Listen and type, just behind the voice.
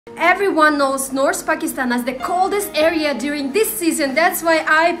everyone knows North Pakistan as the coldest area during this season. That's why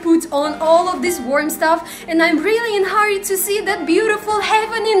I put on all of this warm stuff, and I'm really in a hurry to see that beautiful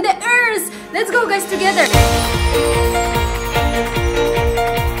heaven in the earth. Let's go guys together.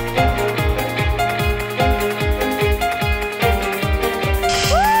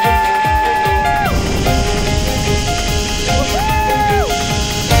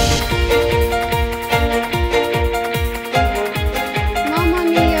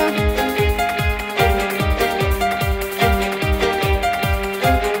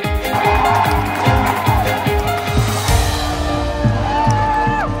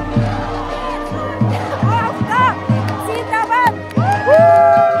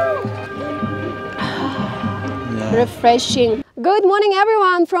 Refreshing. Good morning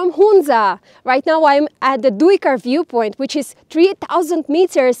everyone from Hunza. Right now I'm at the Duikar viewpoint, which is 3000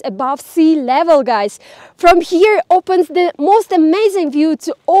 meters above sea level, guys. From here opens the most amazing view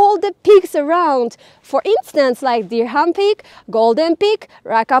to all the peaks around. For instance, like Dirham Peak, Golden Peak,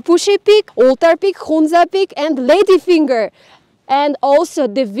 Rakapushi Peak, Ultar Peak, Hunza Peak and Ladyfinger. And also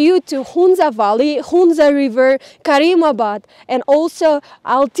the view to Hunza Valley, Hunza River, Karimabad and also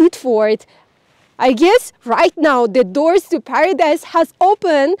Baltit Fort. I guess right now the doors to paradise has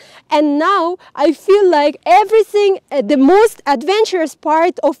opened, and now I feel like everything, the most adventurous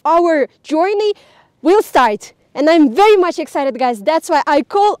part of our journey will start. And I'm very much excited, guys. That's why I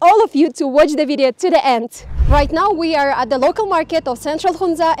call all of you to watch the video to the end. Right now we are at the local market of Central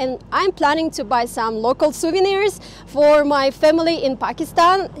Hunza, and I'm planning to buy some local souvenirs for my family in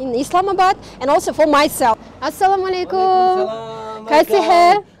Pakistan, in Islamabad, and also for myself. Assalamu alaikum. Kaise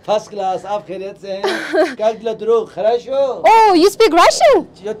hai? First class, आप खैरियत से हैं? क्या गिला दुरुग, खराश हो? Oh, you speak Russian?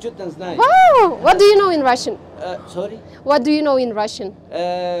 Nice. Wow! What do you know in Russian? Sorry? What do you know in Russian?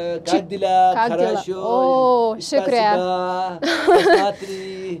 Как дела, खराश हो? Oh, shukriya.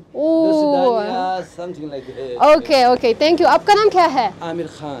 Spasiba, Oh, something like that. Okay. Thank you. आपका नाम क्या है? Amir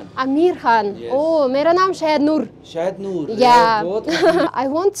Khan. Amir Khan. Yes. Oh, मेरा नाम शायद नूर. Shahid Noor. Yeah. I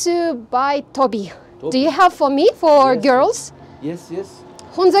want to buy Toby. Do you have for me, for girls? Yes.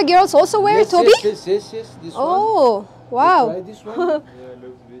 Hunza girls also wear Toby? Yes. This one. Oh, wow. Try this one. Yeah,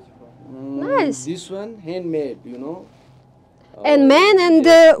 looks beautiful. Nice. This one handmade, you know. And men and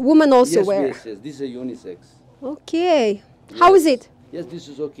women also wear. Yes. This is a unisex. Okay. How is it? Yes, this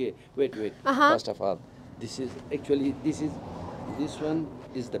is okay. Wait. First of all, this one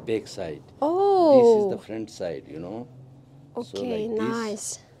is the back side. Oh. This is the front side, you know. Okay, so like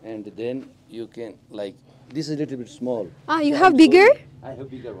nice. This, and then you can like this is a little bit small. You have bigger? I have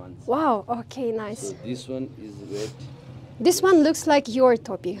bigger ones. Wow. Okay, nice. So this one is wet. This one looks like your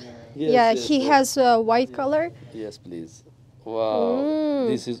Toby. Yes, he has a white color. Yes, please. Wow.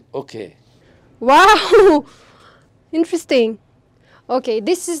 This is okay. Wow. Interesting. Okay,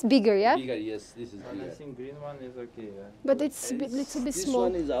 this is bigger, yeah? Bigger, yes. This is bigger. I think green one is okay. Yeah. But it's a little bit This small.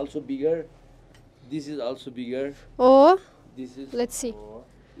 one is also bigger. This is also bigger. Oh, This is let's see.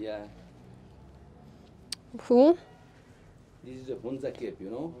 yeah. Who? This is a Hunza cape, you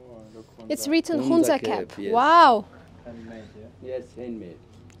know. Oh, look, It's Hunza. written Hunza Hunza cap. cap, yes. Wow. Handmade, yeah. Yes, handmade.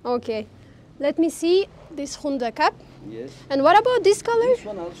 Okay. Let me see this Hunza cap. Yes. And what about this color? This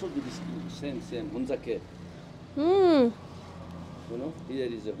one also the same Hunza cape. Hmm. You know, here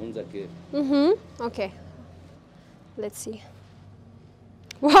is a Hunza cape. Okay. Let's see.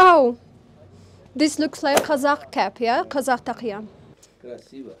 Wow. This looks like Kazakh cap, yeah? Kazakh taqiyam.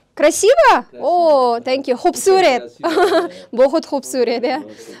 Krasiva. Красиво? Oh, thank you. Khubsurat. बहुत खूबसूरत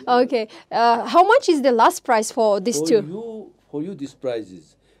है. Okay. How much is the last price for these two? For you, this price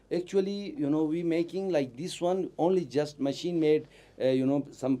is actually, you know, we making like this one only just machine made. You know,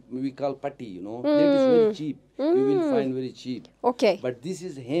 some we call putty. You know, that is very cheap. You will find very cheap. Okay. But this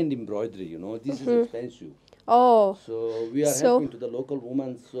is hand embroidery. You know, this is expensive. Oh. So we are helping to the local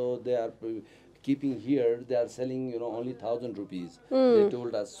women. So they are keeping here. They are selling, you know, only 1,000 rupees. They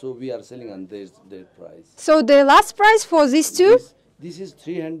told us. So we are selling on their price. So the last price for these two? This is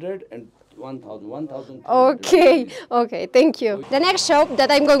 300 and 1,000. Okay, thank you. The next shop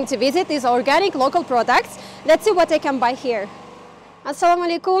that I'm going to visit is organic local products. Let's see what I can buy here. Assalamu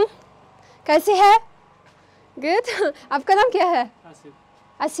alaikum. कैसे है? Good. आपका नाम क्या है?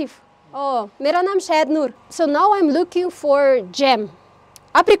 Asif. Oh, मेरा नाम शायद नूर. So now I'm looking for jam,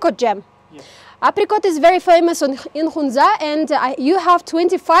 apricot jam. Yeah. Apricot is very famous in Hunza, and you have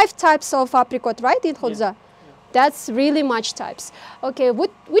 25 types of apricot, right, in Hunza? Yeah. That's really much types. Okay,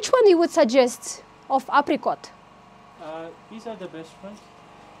 which one you would suggest of apricot? These are the best ones.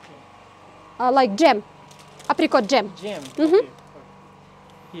 Like jam, apricot jam. Jam. Okay.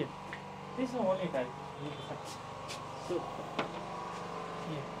 Here. This is the only type. So,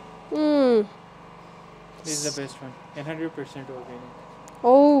 here. Mm. This is the best one. And 100% organic.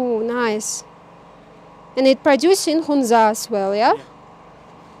 Oh, nice. And it produced in Hunza as well, yeah? Yeah.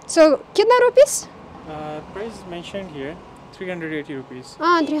 So, kitna rupees? Price is mentioned here. 380 rupees.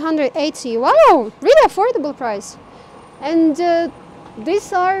 Ah, 380. Wow, really affordable price. And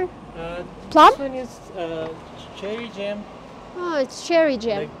these are plum? This one is cherry jam. Ah, it's cherry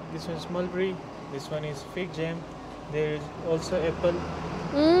jam. Like this one is mulberry. This one is fig jam. There is also apple.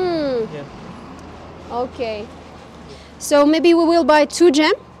 Mm. Yeah. Okay. So maybe we will buy 2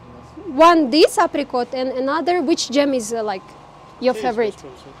 jam. One this apricot and another. Which jam is like your Cherry is favorite? best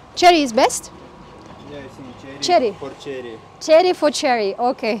also. Cherry is best. Yeah, I see Cherry. for cherry. Cherry for cherry.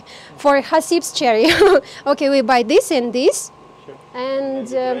 Okay. For Hasib's cherry. Okay, we buy this and this. Sure. And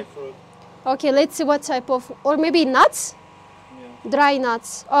Dry fruit. okay, let's see what type of, or maybe nuts. Yeah. Dry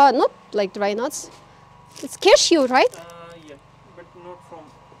nuts. Not like dry nuts. It's cashew, right? Yeah, but not from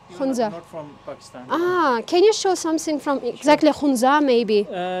Hunza. Not from Pakistan. Ah, can you show something from exactly Hunza maybe?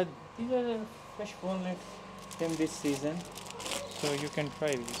 These are the fresh walnuts in this season, so you can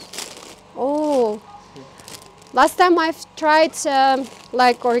try these. Oh. Last time I've tried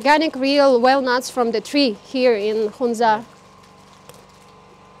like organic real walnuts from the tree here in Hunza.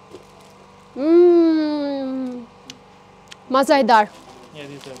 Mmm. Mazaidar. Yeah,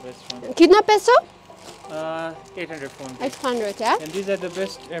 these are the best ones. Kitna peso? 800 pounds. 800, yeah? And these are the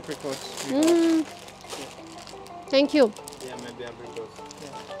best apricots. we got. Mm. Thank you. Yeah, maybe apricots.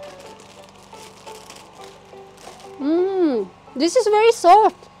 Mmm. This is very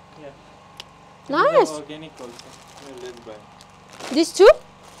soft. Yeah. These are Nice. organic also. Yeah, let's buy. These 2?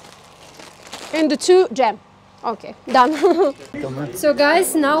 And the 2 jam. Okay, done. So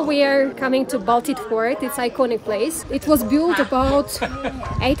guys, now we are coming to Baltit Fort. It's iconic place. It was built about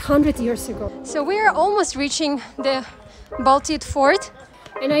 800 years ago. So we are almost reaching the Baltit Fort.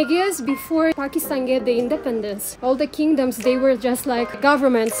 And I guess before Pakistan get the independence, all the kingdoms, they were just like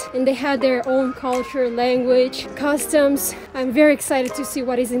governments and they had their own culture, language, customs. I'm very excited to see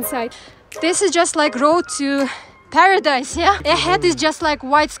what is inside. This is just like road to paradise, yeah? Ahead is just like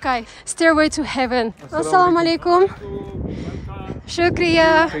white sky, stairway to heaven. Assalamu alaikum.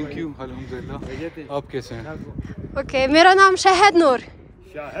 Shukriya. Thank you अल्हम्दुलिल्लाह आप कैसे हैं Okay, मेरा नाम शाहिद नूर.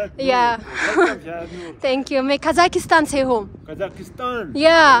 Yeah. Thank you. मैं Kazakhstan से हूँ. Kazakhstan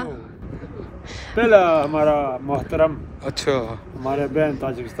Yeah. पहला हमारा मोहतरम अच्छा हमारे बहन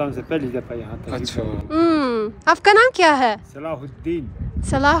ताजिकिस्तान से पहली दफा यहाँ तक अच्छा आपका नाम क्या है? सलाहुद्दीन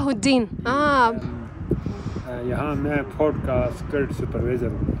सलाहुद्दीन. Ah. यहाँ मैं फोर्ट का सिक्योरिटी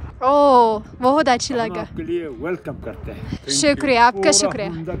सुपरवाइजर हूँ Oh, बहुत अच्छी हम लगा. आपके लिए वेलकम करते हैं शुक्रिया, आपका पूरा शुक्रिया.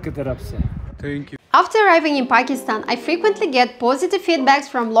 हुंजा की तरफ से thank you After arriving in Pakistan, I frequently get positive feedbacks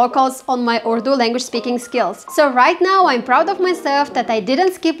from locals on my Urdu language speaking skills. So right now I'm proud of myself that I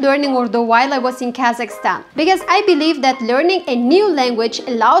didn't skip learning Urdu while I was in Kazakhstan. Because I believe that learning a new language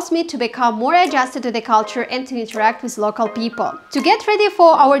allows me to become more adjusted to the culture and to interact with local people. To get ready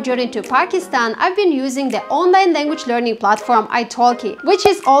for our journey to Pakistan, I've been using the online language learning platform italki, which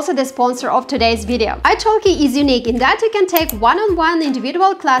is also the sponsor of today's video. italki is unique in that you can take one-on-one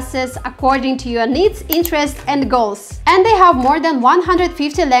individual classes according to your needs, interests and goals. And they have more than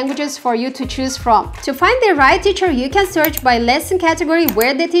 150 languages for you to choose from. To find the right teacher, you can search by lesson category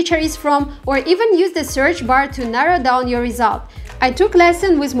where the teacher is from or even use the search bar to narrow down your result. I took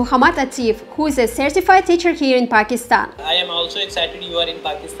lesson with Muhammad Atif, who is a certified teacher here in Pakistan. I am also excited you are in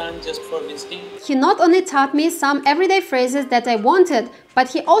Pakistan just for visiting. He not only taught me some everyday phrases that I wanted, but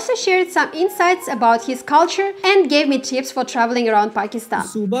he also shared some insights about his culture and gave me tips for traveling around Pakistan.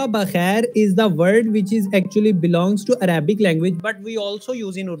 Suba Bakhair is the word which is actually belongs to Arabic language, but we also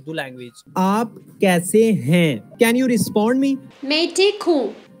use in Urdu language. Aap kaise hain? Can you respond me? मैं ठीक हूँ.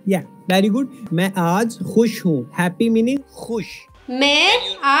 Yeah, very good. मैं आज खुश हूँ. Happy meaning खुश.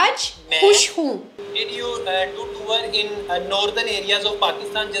 मैं आज खुश हूँ. Did you do tour in northern areas of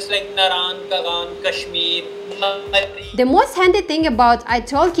Pakistan just like Naran, Kagan, Kashmir, Mari? The most handy thing about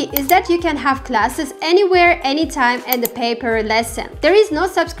italki is that you can have classes anywhere, anytime and pay per lesson. There is no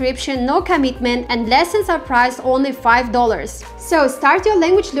subscription, no commitment and lessons are priced only $5. So start your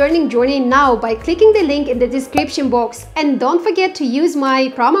language learning journey now by clicking the link in the description box. And don't forget to use my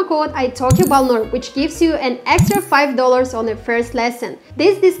promo code ITALKIBALNUR, which gives you an extra $5 on the first lesson.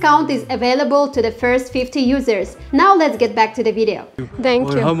 This discount is available to the first 50 users. Now let's get back to the video. Thank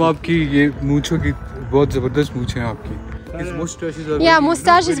और you. हम आपकी ये मूंछों की बहुत जबरदस्त मूंछें हैं आपकी इस mustache is Yeah,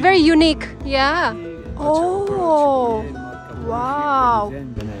 mustache is very unique. Yeah. Oh, wow.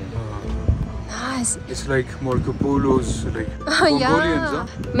 It's like Marco Polo's, like Mongolians, Yeah.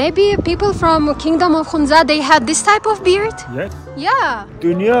 Maybe people from Kingdom of Hunza, they had this type of beard? Yes. Yeah.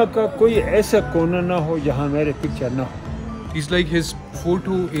 दुनिया का कोई ऐसा कोना ना हो जहाँ मेरे picture ना हो. He's like, his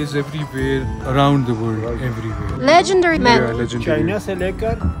photo is everywhere around the world, everywhere. Legendary man. Yeah, legendary. China से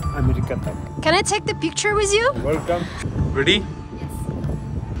लेकर अमेरिका तक. Can I take the picture with you? Welcome. Ready?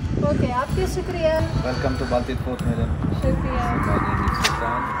 Okay, आपके शुक्रिया. Welcome to Baltit Fort, madam. शुक्रिया.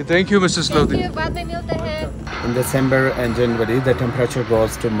 Thank you, Mr. Thank Slaughter. you. बाद में मिलते हैं. In December and January, the temperature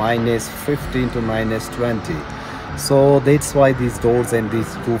goes to -15 to -20. So that's why these doors and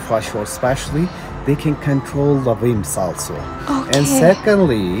these roof shores especially, they can control the winds also. Okay. And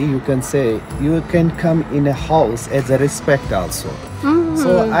secondly, you can say you can come in a house as a respect also.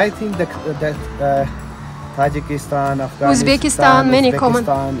 So I think that Tajikistan, Afghanistan, Uzbekistan, many common.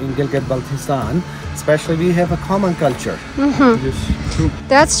 in Gilgit-Baltistan, especially we have a common culture. Yes, true.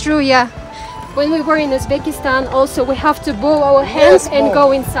 That's true, yeah. When we were in Uzbekistan, also we have to bow our hands and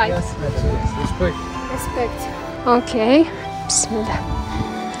go inside. Yes, yes. Respect. Respect. Okay. Bismillah.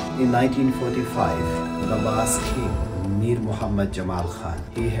 In 1945, the last king, Mir Muhammad Jamal Khan,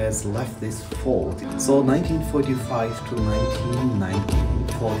 he has left this fort. So 1945 to 1990,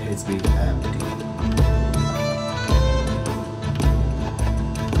 fort has been empty.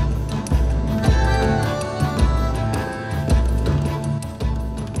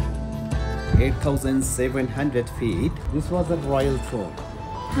 8,700 feet. This was a royal throne.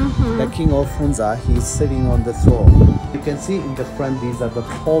 The king of Hunza, he is sitting on the throne. You can see in the front, these are the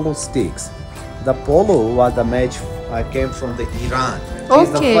polo sticks. The polo was the match came from the Iran. He's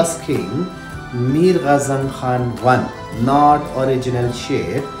the Okay. first king, Mir Ghazan Khan I, not original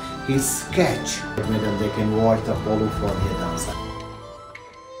shape. His sketch. And they can watch the polo from here downside.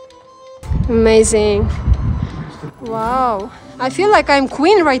 Amazing. Wow. I feel like I'm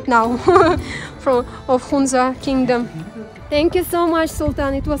queen right now of Hunza Kingdom. Thank you so much,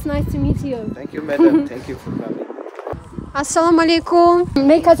 Sultan. It was nice to meet you. Thank you, madam. Thank you for coming. Assalamu alaikum.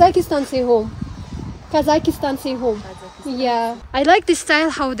 मैं Kazakhstan से हूँ. Kazakhstan से हूँ. Yeah. I like this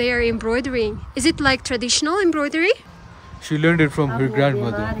style how they are embroidering. Is it like traditional embroidery? She learned it from her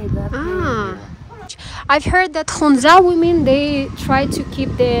grandmother. Ah. I've heard that Hunza women, they try to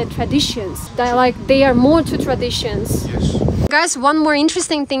keep their traditions. They are more to traditions. Yes. Guys, one more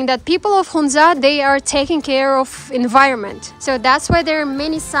interesting thing, that people of Hunza, they are taking care of environment. So that's why there are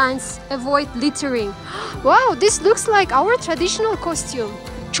many signs, avoid littering. Wow, this looks like our traditional costume.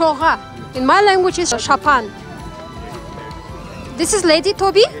 Choga. In my language is shapan. This is Lady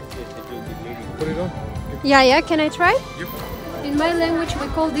Toby? Put it on. Yeah, can I try? Yep. In my language we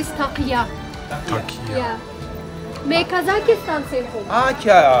call this taqiya. Takia. Yeah. मैं Kazakhstan से हूँ.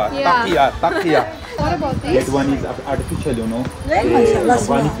 Yeah. Takia. What about this? That one is artificial, you know.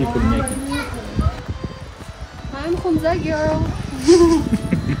 Afghani people make it. I'm Hunza girl.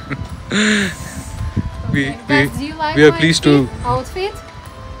 Guys, do you like we are my pleased to. outfit?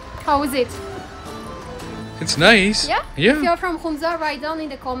 How is it? It's nice. Yeah? Yeah. If you're from Hunza, write down in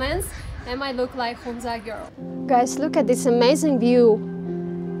the comments. Am I look like Hunza girl? Guys, look at this amazing view.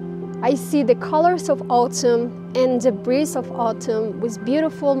 I see the colors of autumn and the breeze of autumn with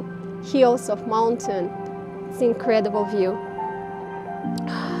beautiful hills of mountain. It's an incredible view.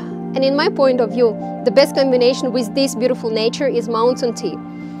 And in my point of view, the best combination with this beautiful nature is mountain tea.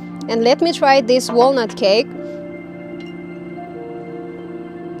 And let me try this walnut cake.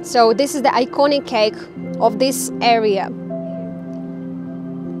 So this is the iconic cake of this area.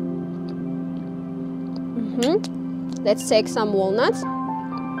 Let's take some walnuts.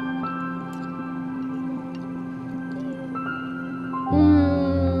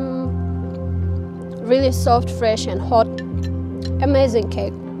 Really soft, fresh and hot. Amazing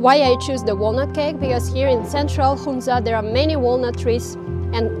cake. Why I choose the walnut cake? Because here in central Hunza there are many walnut trees,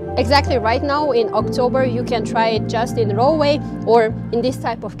 and exactly right now in October you can try it just in raw way or in this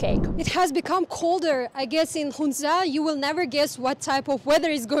type of cake. It has become colder. I guess in Hunza you will never guess what type of weather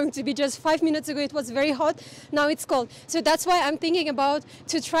is going to be. Just 5 minutes ago it was very hot, now it's cold. So that's why I'm thinking about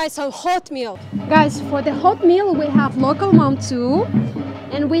to try some hot meal. Guys, for the hot meal we have local mantu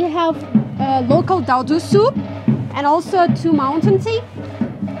and we have local daudu soup and also 2 mountain tea.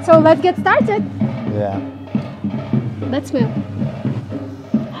 So let's get started. Yeah. Let's smell.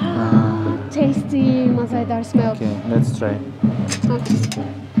 Tasty, mazadar smell. Okay, let's try. Okay.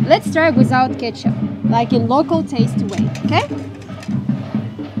 Let's try without ketchup, like in local tasty way, okay?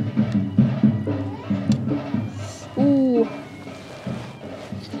 Ooh.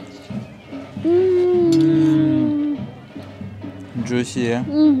 Juicy, yeah?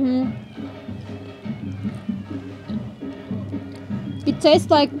 It tastes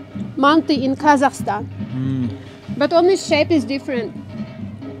like manti in Kazakhstan. But only shape is different.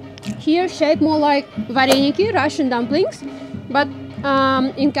 Here shape more like vareniki, Russian dumplings, but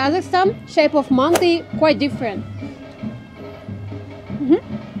in Kazakhstan shape of manti quite different.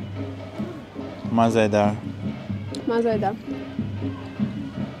 Mazedar. Mazeda.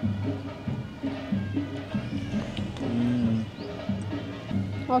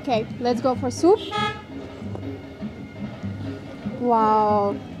 Okay, let's go for soup.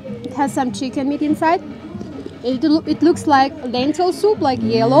 Wow, it has some chicken meat inside. It looks like lentil soup, like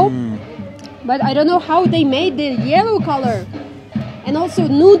yellow, but I don't know how they made the yellow color. And also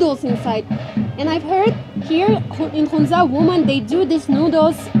noodles inside. And I've heard here in Hunza, women, they do these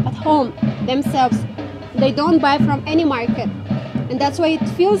noodles at home themselves. They don't buy from any market. And that's why it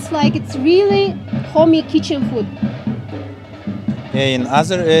feels like it's really homey kitchen food. Yeah, in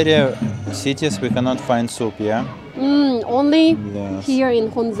other area cities we cannot find soup, yeah? Only here in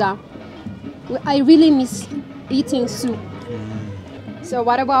Hunza. I really miss eating soup. So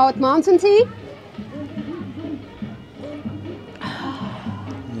what about mountain tea?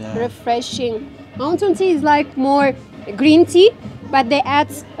 Refreshing. Mountain tea is like more green tea, but they add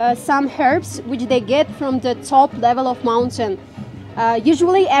some herbs which they get from the top level of mountain.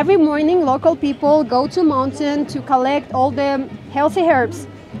 Usually every morning local people go to mountain to collect all the healthy herbs,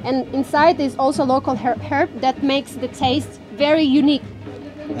 and inside is also local herb that makes the taste very unique.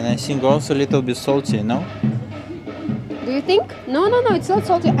 And I think also a little bit salty, no? Do you think? No, it's not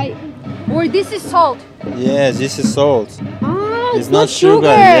salty. Or this is salt. Yeah, this is salt. Ah, it's not sugar.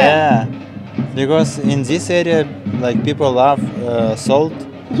 Yeah, because in this area, like people love salt.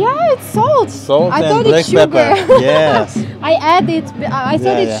 Yeah, it's salt. Salt I and thought black it's sugar. pepper. Yes. I add it. I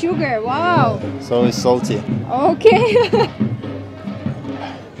thought it's sugar. Wow. So it's salty. Okay.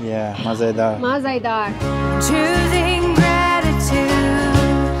 Yeah, Mazedar. Mazedar. Choosing gratitude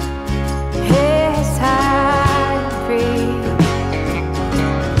is hard to free.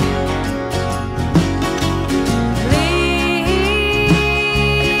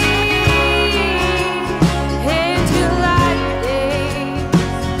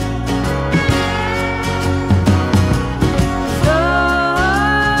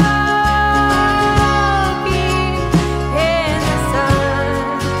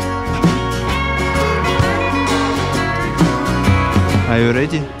 Are you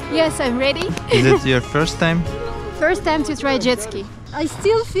ready? Yes, I'm ready. Is it your first time? First time to try jet ski. I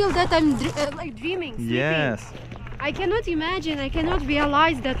still feel that I'm like dreaming. Sleeping. Yes. I cannot imagine, I cannot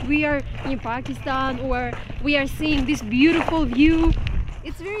realize that we are in Pakistan or we are seeing this beautiful view.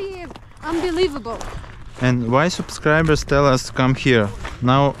 It's very unbelievable. And why subscribers tell us to come here?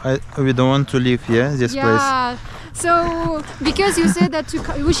 Now we don't want to leave, this place. Yeah, so because you said that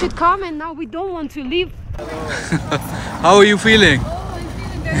we should come and now we don't want to leave. How are you feeling? Oh,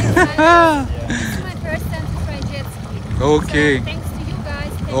 I'm feeling very excited. This is my first time to try jet ski. Okay. So thanks to you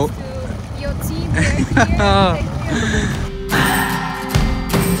guys, thanks to your team here. Thank you.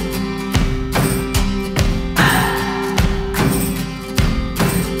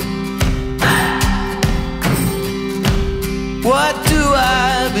 What do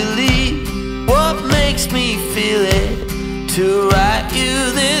I believe? What makes me feel it to write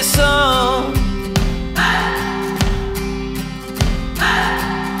you this song?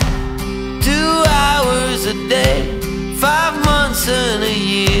 2 hours a day, 5 months and a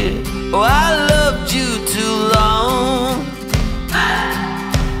year. Oh, I loved you too long.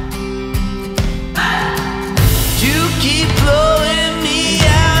 You keep blowing me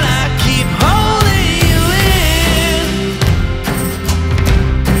out, I keep holding you in.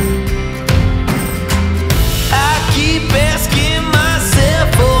 I keep asking myself,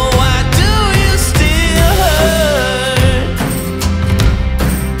 oh, why do you still hurt?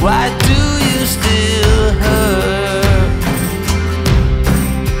 Why do you still hurt?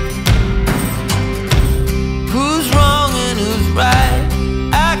 Who's wrong and who's right?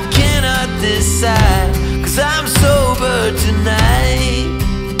 I cannot decide, 'cause I'm sober tonight.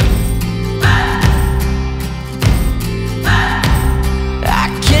 I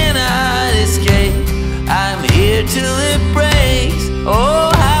cannot escape, I'm here till it breaks.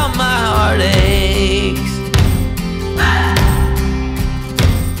 Oh, how my heart aches.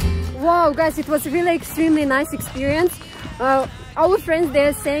 Wow, guys, it was really extremely nice experience. Our friends,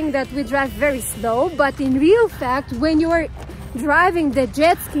 they're saying that we drive very slow, but in real fact, when you are driving the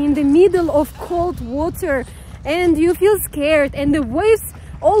jet ski in the middle of cold water and you feel scared and the waves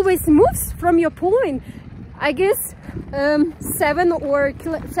always moves from your point, I guess 7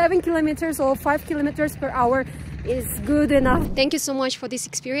 kilometers or 5 kilometers per hour, is good enough. Thank you so much for this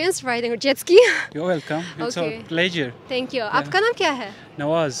experience riding a jet ski. You're welcome. It's Okay. a pleasure. Thank you. आपका नाम क्या है?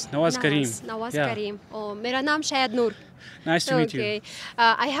 Nawaz Karim. Nawaz Yeah. Karim. Oh, मेरा नाम शायद नूर. Nice to meet you. Okay.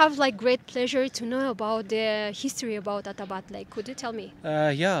 I have like great pleasure to know about the history about Attabad Lake. Could you tell me?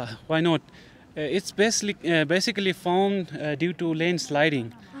 Yeah, why not? It's basically found due to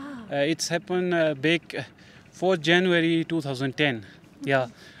landsliding. It's happened back 4th January 2010. Yeah,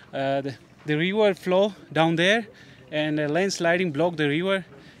 the river flow down there, and landsliding blocked the river,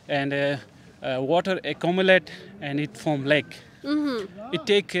 and water accumulate, and it formed lake. It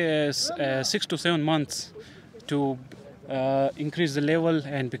takes 6 to 7 months to increase the level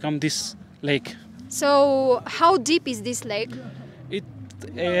and become this lake. So, how deep is this lake?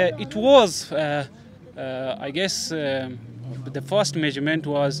 It was, I guess, the first measurement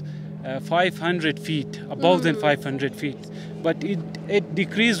was 500 feet, above than 500 feet. But it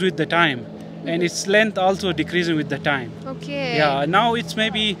decreased with the time, and its length also decreasing with the time. Okay. Yeah, now it's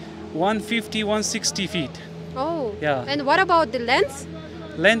maybe 150, 160 feet. Oh. Yeah. And what about the length?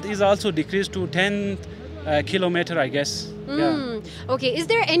 Length is also decreased to 10 kilometer, I guess. Yeah. Okay. Is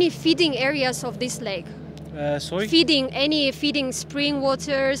there any feeding areas of this lake? Sorry? Any feeding spring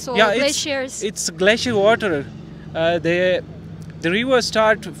waters or glaciers? It's glacier water. The rivers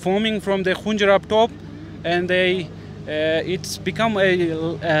start forming from the Hunza up top, and it's become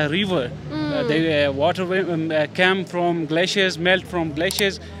a river. The water came from glaciers, melt from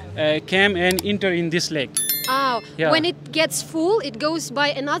glaciers, came and enter in this lake. Oh, Yeah. when it gets full, it goes by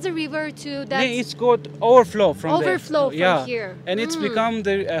another river to that. Yeah, it's got overflow from there. Overflow from Yeah. here. And it's become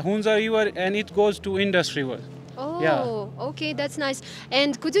the Hunza River, and it goes to Indus River. Oh, Yeah. okay, that's nice.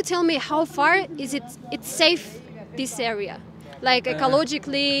 And could you tell me how far is it's safe, this area? Like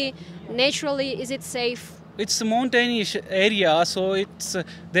ecologically, naturally, is it safe? It's a mountainous area, so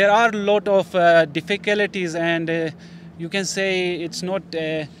there are a lot of difficulties, and you can say it's not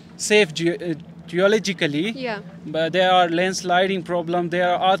safe geologically. Yeah. But there are landsliding problems, there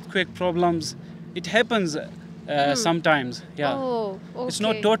are earthquake problems. It happens sometimes. Yeah. Oh, okay. It's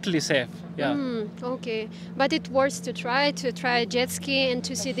not totally safe. Yeah. Okay, but it's worth to try jet ski and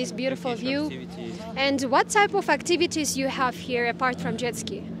to see this beautiful view. And what type of activities you have here apart from jet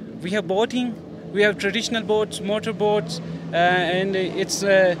ski? We have boating, we have traditional boats, motorboats, and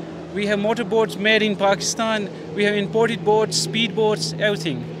we have motorboats made in Pakistan. We have imported boats, speed boats,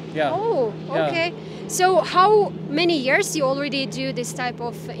 everything. Yeah. Oh, Yeah. okay. So how many years you already do this type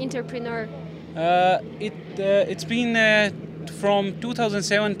of entrepreneur? It's been from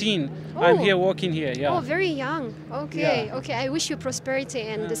 2017. I'm here working here. Yeah. Oh, very young. Okay, Yeah. okay. I wish you prosperity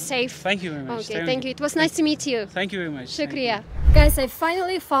and safe. Thank you very much. Okay, thank you. It was nice to meet you. Thank you very much. Shukriya. Guys, I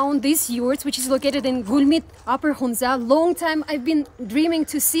finally found this yurt, which is located in Gulmit, Upper Hunza. Long time I've been dreaming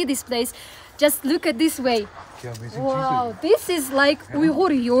to see this place. Just look at this way. Wow, this is like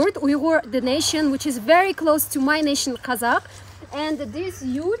Uyghur yurt, Uyghur the nation, which is very close to my nation, Kazakh. And this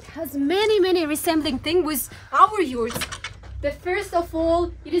yurt has many resembling things with our yurts. The first of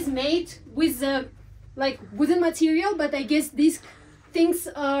all, it is made with like wooden material, but I guess these things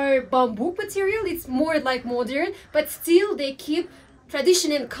are bamboo material. It's more like modern, but still they keep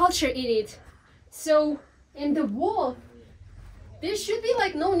tradition and culture in it. So in the wall, there should be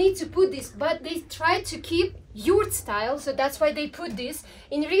like no need to put this, but they try to keep yurt style, so that's why they put this.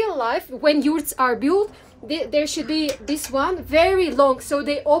 In real life, when yurts are built, there should be this one very long, so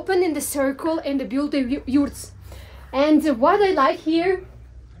they open in the circle and they build the yurts. And what I like here,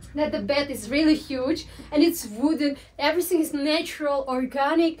 that the bed is really huge and it's wooden, everything is natural,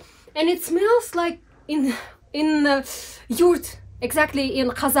 organic, and it smells like in yurt, exactly in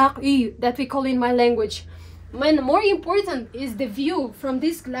Kazakh that we call in my language. And more important is the view from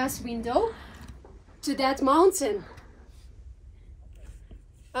this glass window to that mountain.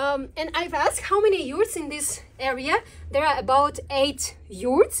 And I've asked how many yurts in this area. There are about 8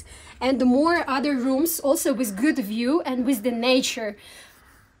 yurts and more other rooms also with good view and with the nature.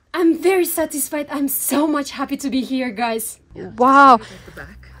 I'm very satisfied. I'm so much happy to be here, guys. Wow.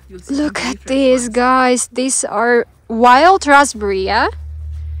 Look at this, guys. These are wild raspberry, yeah?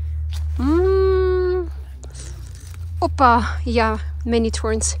 Opa, yeah, many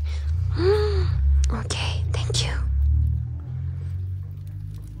thorns. Okay, thank you.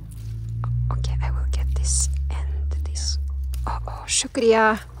 Okay, I will get this and this. Oh,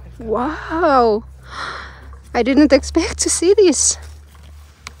 shukriya. Wow. I didn't expect to see this.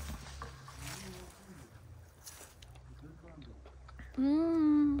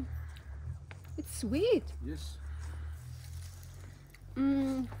 It's sweet. Yes.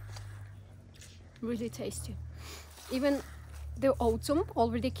 Really tasty. Even the autumn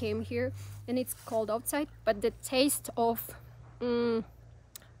already came here and it's cold outside, but the taste of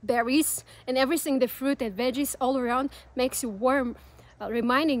berries and everything, the fruit and veggies all around makes you warm,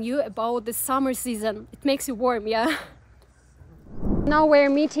 reminding you about the summer season. It makes you warm, yeah. Now we're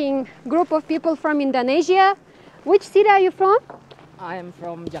meeting a group of people from Indonesia. Which city are you from? I am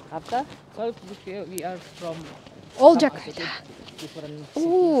from Jakarta. So we are from all Jakarta.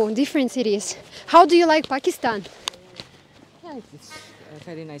 Oh, different cities. How do you like Pakistan? Yeah, it's a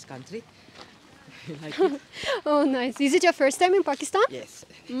very nice country. I like it. Oh, nice. Is it your first time in Pakistan? Yes.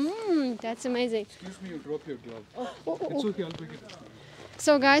 That's amazing. Excuse me, you drop your glove. Oh. It's okay, I'll pick it.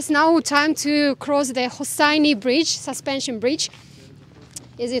 So guys, now time to cross the Hosseini Bridge, suspension bridge.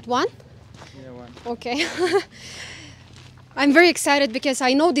 Is it one? Yeah, one. Okay. I'm very excited because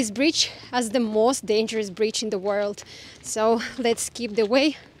I know this bridge as the most dangerous bridge in the world. So let's keep the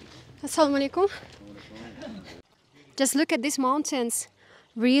way. Assalamu alaikum. Just look at these mountains,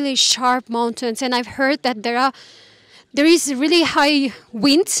 really sharp mountains, and I've heard that there is really high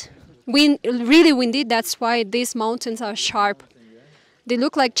wind, really windy. That's why these mountains are sharp. They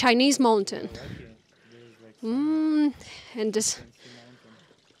look like Chinese mountain. And this.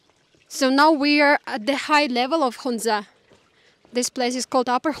 So now we are at the high level of Hunza. This place is called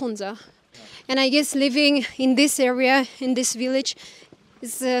Upper Hunza. And I guess living in this area, in this village,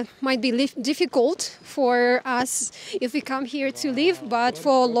 might be difficult for us if we come here to live, but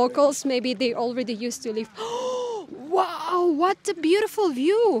for locals, maybe they already used to live. Wow, what a beautiful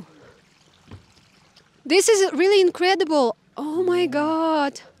view! This is really incredible. Oh my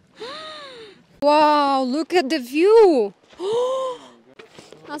God. Wow, look at the view.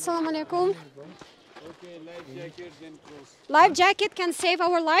 Assalamu alaikum. Okay, life jacket, then cross. Life jacket can save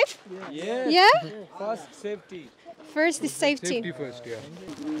our life? Yeah. Yeah? First safety. First is safety. Safety first, yeah.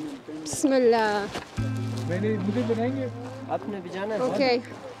 Bismillah. Okay.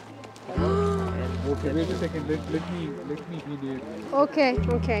 Okay, wait a second. Let me be there. Okay.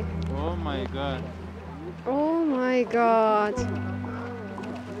 Oh my God. Oh my God.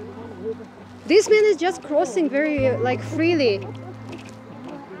 This man is just crossing very freely.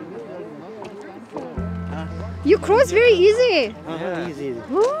 You cross very easy. Easy.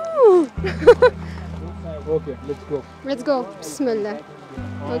 Ooh. Okay, let's go. Let's go. Bismillah.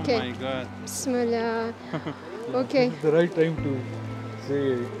 Okay. Oh my God. Bismillah. Okay. This is the right time to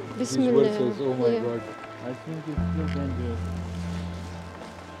say Bismillah. these verses. Oh my Yeah. God. I think it's still dangerous.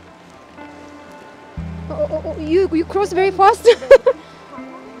 You cross very fast.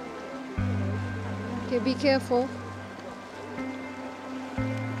 Okay, be careful.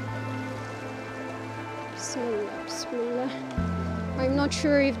 Bismillah. I'm not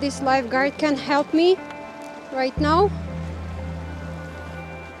sure if this lifeguard can help me right now.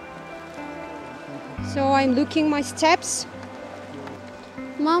 So I'm looking my steps.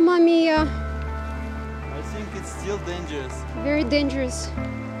 Mamma mia. I think it's still dangerous. Very dangerous.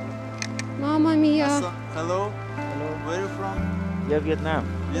 Mamma mia. Hello? Where are you from? Yeah, Vietnam.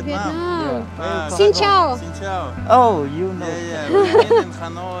 Vietnam. Ah, Xin chào. Xin chào. Oh, you know. Yeah. We've been in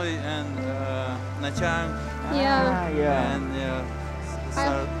Hanoi and Nha Trang. Yeah. And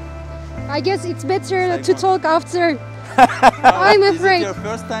so I guess it's better to talk after. I'm afraid. Is it your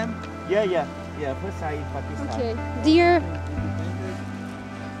first time? Yeah. First time in Pakistan. Okay, dear.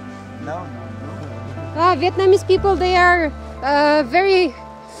 No. Vietnamese people, they are very,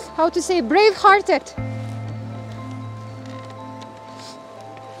 how to say, brave-hearted.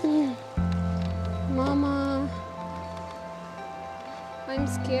 Mama, I'm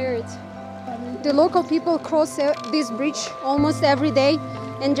scared. The local people cross this bridge almost every day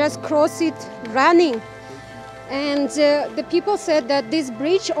and just cross it running. And the people said that this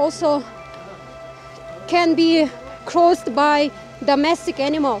bridge also can be crossed by domestic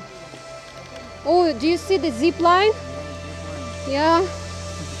animal. Oh, do you see the zip line? Yeah.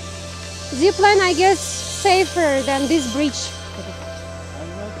 Zip line, I guess, safer than this bridge. I'm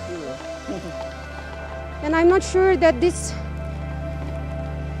not sure. And I'm not sure that this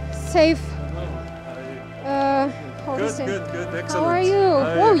safe. How to say? Good, excellent. How are you?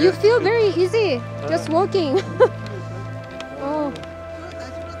 Oh, you feel very easy just walking. Oh.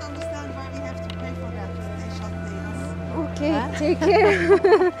 Okay, take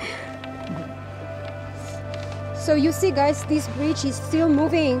care. So you see, guys, this bridge is still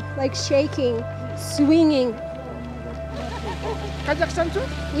moving, like shaking, swinging. Kazakhstan too?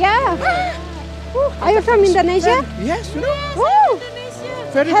 Yeah. Are you from Indonesia? Yes, you know. Oh.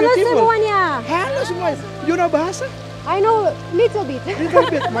 Very Hello beautiful. semuanya. Halo semuanya. You know bahasa? I know little bit. Little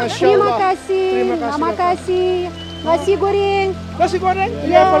bit, Masya Terima Allah. kasih. Terima kasih. Terima kasih. Nasi goreng. Nasi goreng?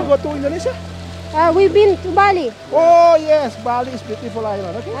 You Yeah. ever go to Indonesia? We've been to Bali. Oh yes, Bali is beautiful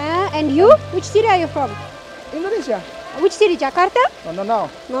island. Okay. And you? Which city are you from? Indonesia. Which city? Jakarta? No. No.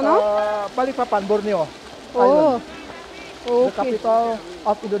 Balikpapan, Borneo. Oh. Island. Okay. The capital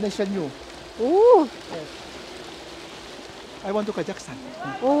of Indonesia new. Oh. Yes. I want to Kazakhstan.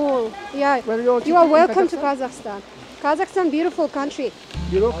 Oh, yeah. You are welcome to Kazakhstan. Kazakhstan, beautiful country.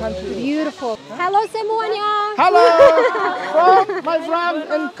 Beautiful country. Beautiful. Hello, semuanya. Hello, from my friend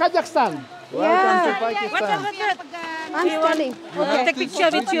in Kazakhstan. Yeah. Welcome to Pakistan. I'm standing. Okay. Take picture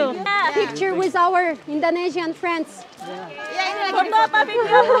with you. Picture with our Indonesian friends. What's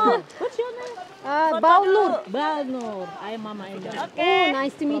your name? Balnur. Balnur. I'm Mama Indah. Oh,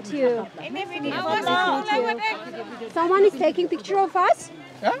 nice to meet you. Nice to meet you. Someone is taking picture of us?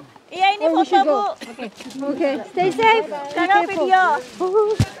 Huh? Iya, ini Oh, we should foto, go. Bu. Okay, stay safe. Be Sekarang careful. video.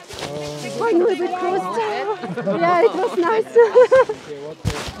 I know we crossed. Yeah, it was nice.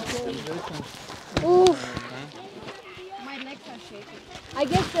 Ooh. My legs are shaking. I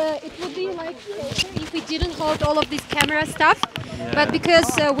guess it would be like if we didn't hold all of this camera stuff, but because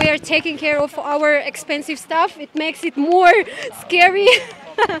we are taking care of our expensive stuff, it makes it more scary.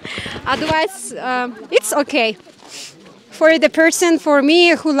 Otherwise, it's okay. For the person, for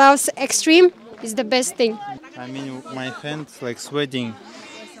me, who loves extreme, is the best thing. I mean, my hands like sweating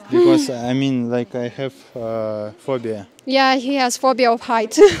because I mean, like I have phobia. Yeah, he has phobia of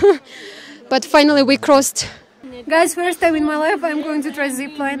height. But finally we crossed. Guys, first time in my life I'm going to try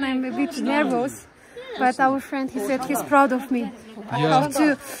zipline. I'm a bit nervous. But our friend, he said he's proud of me. Yeah.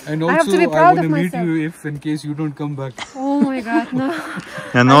 And I have also to be I proud want of to meet myself. you if in case you don't come back. Oh my god, no.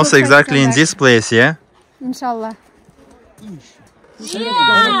 And I also will try to exactly come in back. this place, yeah? Inshallah.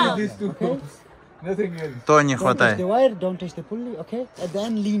 Yeah. Nothing else. То не Don't touch хватает. the wire, don't touch the pulley, okay? And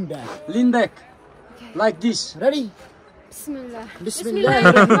then lean back. Lean back. Like this. Ready? Bismillah.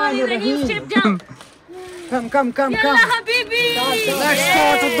 Bismillahirrahmanirrahim. Strip down. Come. Yalla, Habibi. Let's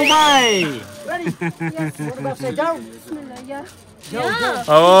go to Dubai. Ready? Yes. What about say down? Bismillah, yeah. Yeah.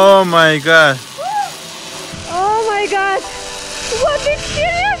 Oh my god. Oh my god. What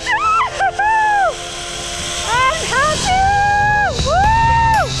experience! I'm happy! Woo!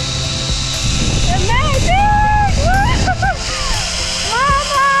 Amazing! Woo!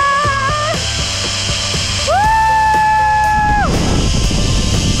 Mama! Woo!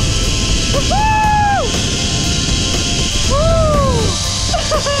 Woohoo! Woo!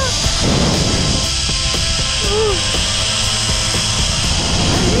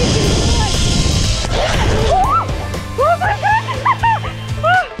 Oh my god!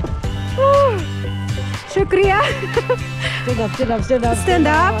 Shukriya! Stand up. Stand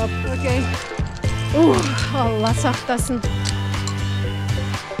up. Okay. Allah saklasın.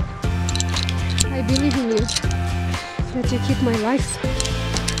 I believe in you. That you keep my life.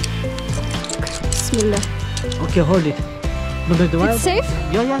 Bismillah. Okay, hold it. Don't touch the wire. It's safe?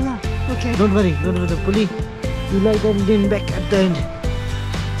 Yeah. Okay. Don't worry the pulley. You like that lean back at the end.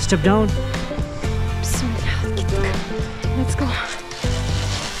 Step down. Bismillah. Gittik. Let's go.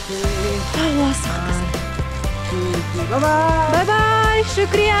 Allah saklasın. Bye-bye. Bye-bye.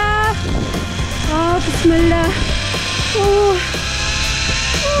 Shukriya. Oh, Bismillah. Oh.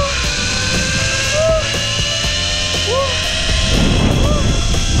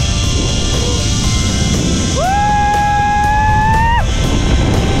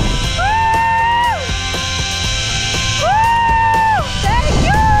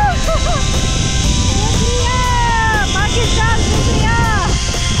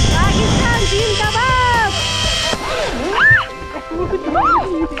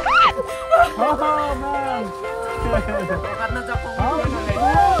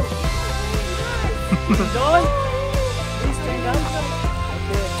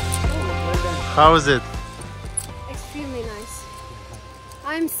 How is it? Extremely nice.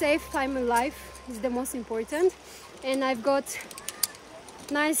 I'm safe, I'm alive, is the most important. And I've got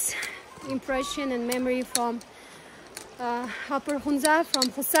nice impression and memory from Upper Hunza,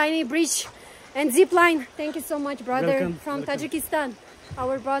 from Hosseini Bridge and Zipline. Thank you so much, brother, Welcome, from Tajikistan,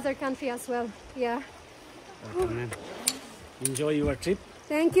 our brother country as well. Yeah. Enjoy your trip.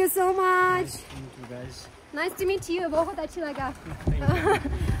 Thank you so much. Thank you guys. Nice to meet you. बहुत अच्छा लगा.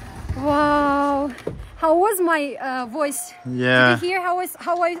 Wow. How was my voice? Yeah. Did you hear how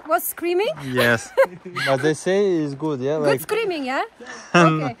I was screaming? Yes. But they say it's good, yeah? Good Like screaming, yeah?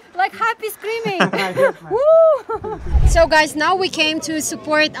 Okay. Like happy screaming. Woo! So guys, now we came to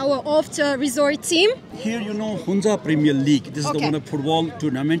support our oft resort team. Here you know Hunza Premier League. This is the Okay. one of football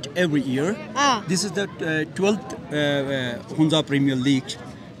tournament every year. Ah. This is the 12th Hunza Premier League.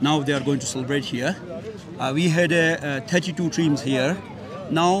 Now they are going to celebrate here. We had 32 teams here.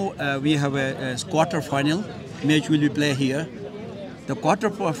 Now we have a quarter final match will be played here. The quarter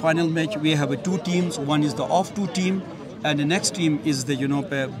final match we have two teams. One is the off-2 team, and the next team is the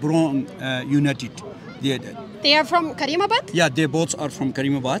Bron United. They are from Karimabad? Yeah, they both are from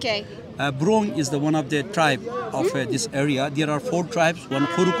Karimabad. Okay. Brong is the one of the tribe of this area. There are 4 tribes: one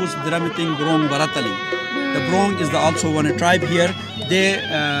Khurukus, Dramiting, Brong, Baratali. The Brong is also one tribe here. They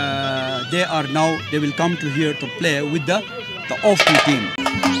will come to here to play with the off-2 team.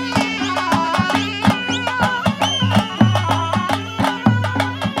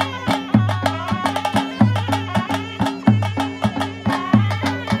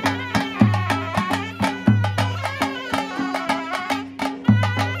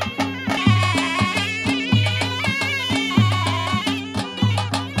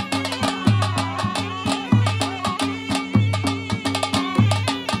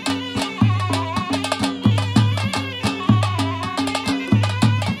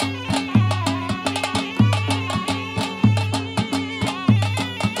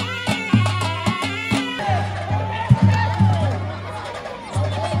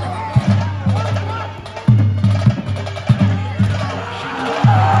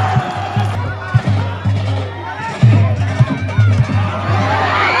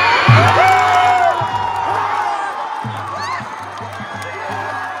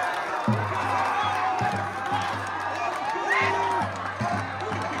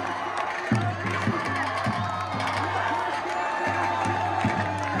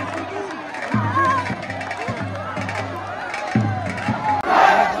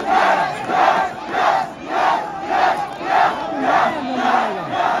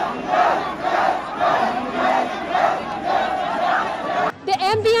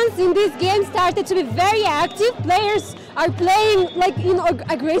 In this game started to be very active. Players are playing like in an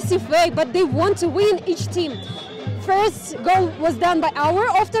aggressive way, but they want to win each team. First goal was done by our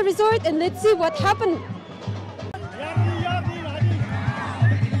off the resort, and let's see what happened.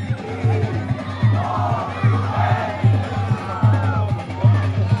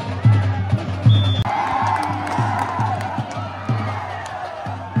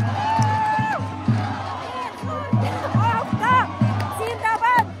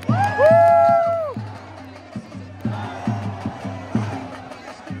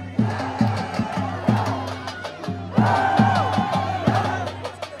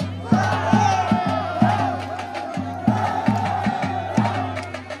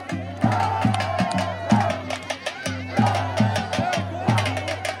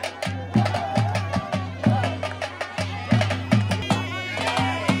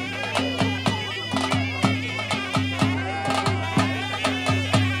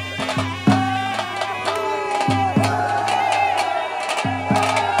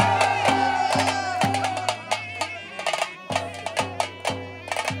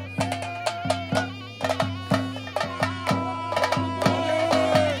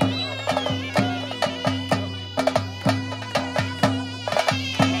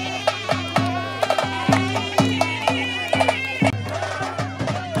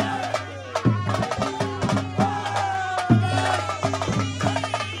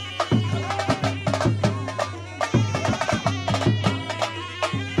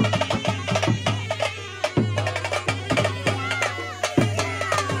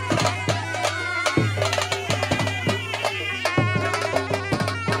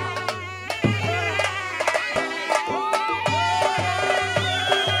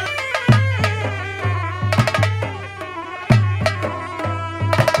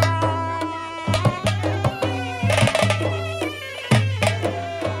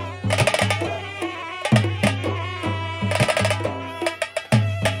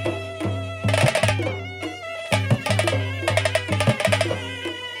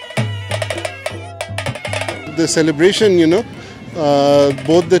 The celebration,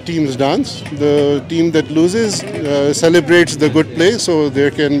 both the teams dance. The team that loses celebrates the good play, so there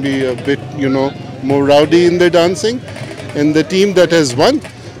can be a bit, more rowdy in the dancing. And the team that has won,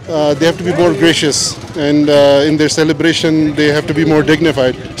 they have to be more gracious, and in their celebration they have to be more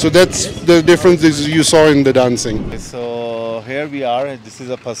dignified. So that's the difference you saw in the dancing. So here we are. This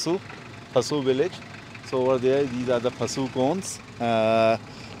is a Pasu village. So over there, these are the Pasu cones.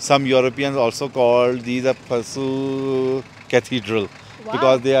 Some Europeans also call these a Pasu cathedral. Wow.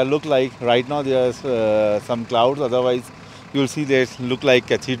 Because they look like, right now there are some clouds, otherwise you'll see they look like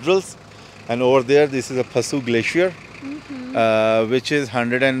cathedrals. And over there, this is a Pasu glacier, which is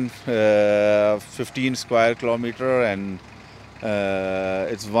 115 square kilometer, and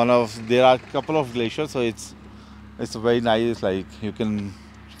it's one of, there are a couple of glaciers, so it's very nice, like you can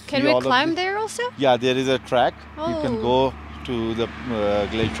we climb there also? Yeah, there is a track. You can go to the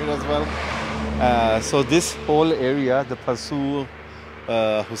glacier as well. So this whole area, the Pasu,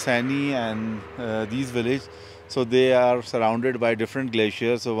 Hussaini and these villages, so they are surrounded by different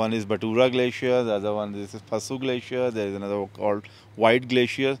glaciers. So one is Batura Glacier, the other one is Pasu Glacier, there is another called White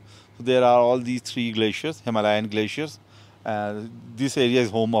Glacier. So there are all these three glaciers, Himalayan glaciers. This area is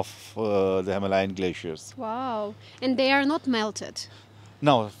home of the Himalayan glaciers. Wow. And they are not melted?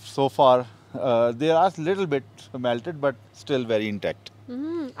 No, so far they are a little bit melted, but still very intact.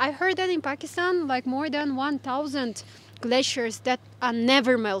 I heard that in Pakistan, like more than 1,000 glaciers that are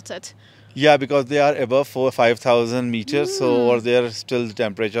never melted. Yeah, because they are above 5,000 meters, so over there still the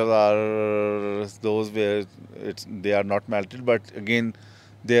temperatures are those where they are not melted. But again,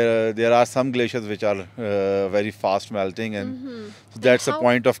 there are some glaciers which are very fast melting, and that's a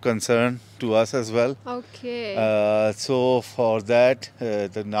point of concern to us as well. Okay. So for that,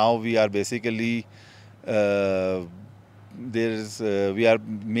 now we are basically we are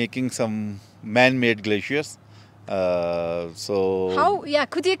making some man-made glaciers. How? Yeah,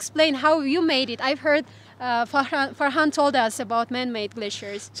 could you explain how you made it? I've heard Farhan told us about man-made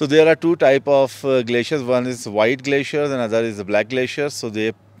glaciers. So there are two types of glaciers. One is white glaciers, and another is the black glaciers. So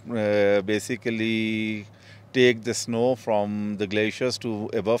they basically take the snow from the glaciers to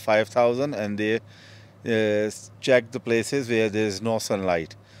above 5,000, and they check the places where there is no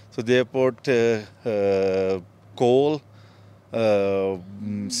sunlight. So they put coal,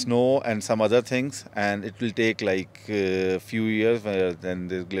 snow and some other things, and it will take like a few years, then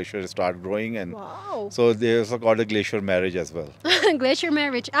the glacier start growing, and so they also called a glacier marriage as well. Glacier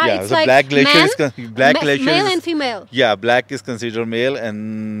marriage. Yeah, it's so like black glacier male and female. Yeah, black is considered male,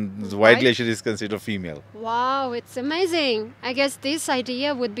 and the white glacier is considered female. Wow, it's amazing. I guess this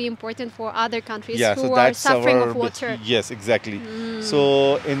idea would be important for other countries who so are suffering of water. Yes, exactly.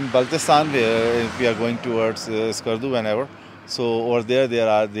 So in Baltistan, if we are going towards Skardu whenever, so over there,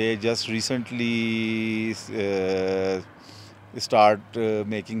 they just recently start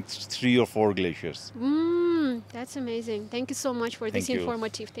making 3 or 4 glaciers. That's amazing. Thank you so much for this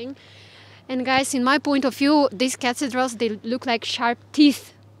informative thing. And guys, in my point of view, these cathedrals, they look like sharp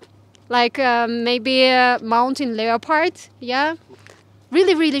teeth. Like maybe a mountain leopard. Yeah,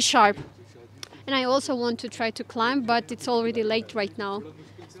 really, really sharp. And I also want to try to climb, but it's already late right now.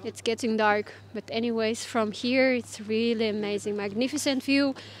 It's getting dark, but anyways, from here it's really amazing, magnificent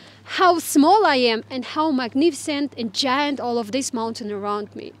view. How small I am and how magnificent and giant all of this mountain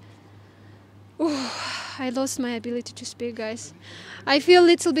around me. Ooh, I lost my ability to speak, guys. I feel a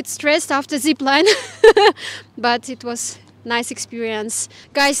little bit stressed after zipline, but it was nice experience.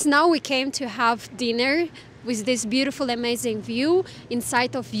 Guys, now we came to have dinner with this beautiful, amazing view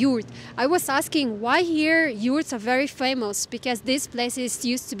inside of Yurt. I was asking why here Yurts are very famous, because this place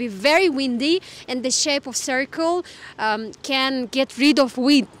used to be very windy, and the shape of circle can get rid of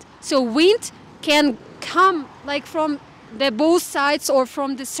wind. So wind can come like from the both sides or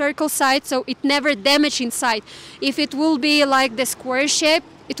from the circle side, so it never damage inside. If it will be like the square shape,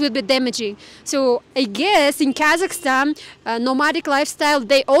 it will be damaging. So I guess in Kazakhstan, nomadic lifestyle,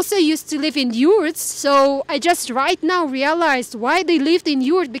 they also used to live in yurts. So I just right now realized why they lived in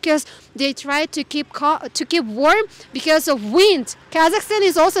yurts, because they tried to keep warm because of wind. Kazakhstan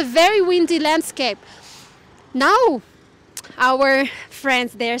is also a very windy landscape. Now our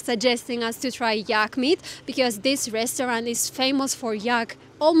friends, they're suggesting us to try yak meat, because this restaurant is famous for yak.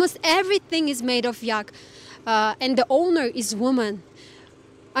 Almost everything is made of yak, and the owner is woman.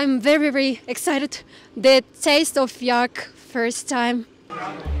 I'm very, very excited. The taste of yak first time.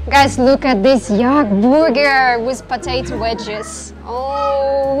 Guys, look at this yak burger with potato wedges.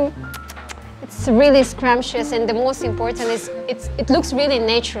 Oh, it's really scrumptious, and the most important is it looks really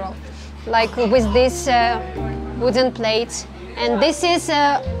natural, like with this wooden plate. And this is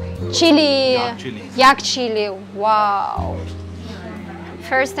chili, yak chili. Wow.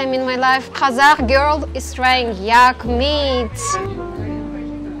 First time in my life, Kazakh girl is trying yak meat.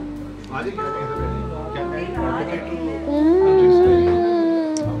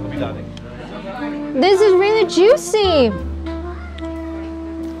 This is really juicy.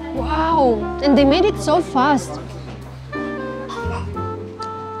 Wow, and they made it so fast.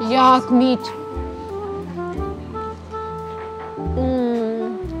 Yak meat.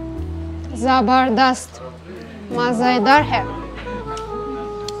 Zabardast. Mazedar hai.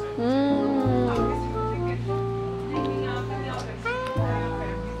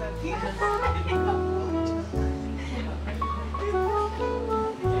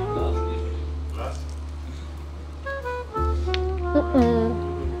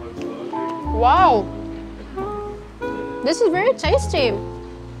 Wow, this is very tasty.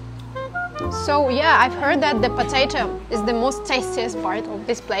 So yeah, I've heard that the potato is the most tastiest part of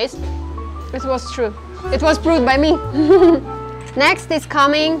this place. It was true. It was proved by me. Next is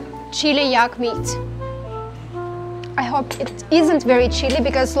coming chili yak meat. I hope it isn't very chili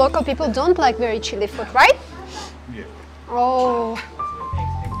because local people don't like very chili food, right? Yeah. Oh.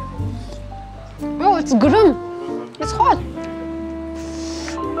 Oh, it's grum. It's hot.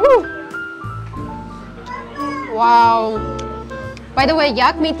 Ooh. Wow. By the way,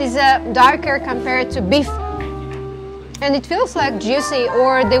 yak meat is darker compared to beef. And it feels like juicy,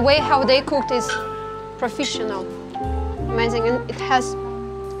 or the way how they cooked is professional. Amazing, and it has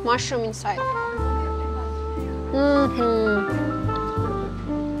mushroom inside.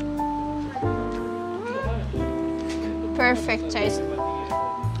 Perfect taste.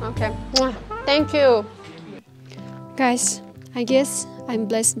 Okay, thank you. Guys, I guess I'm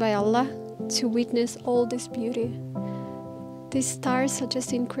blessed by Allah to witness all this beauty. These stars are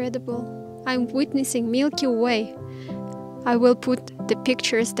just incredible. I'm witnessing Milky Way. I will put the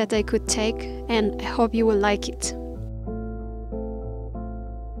pictures that I could take, and I hope you will like it.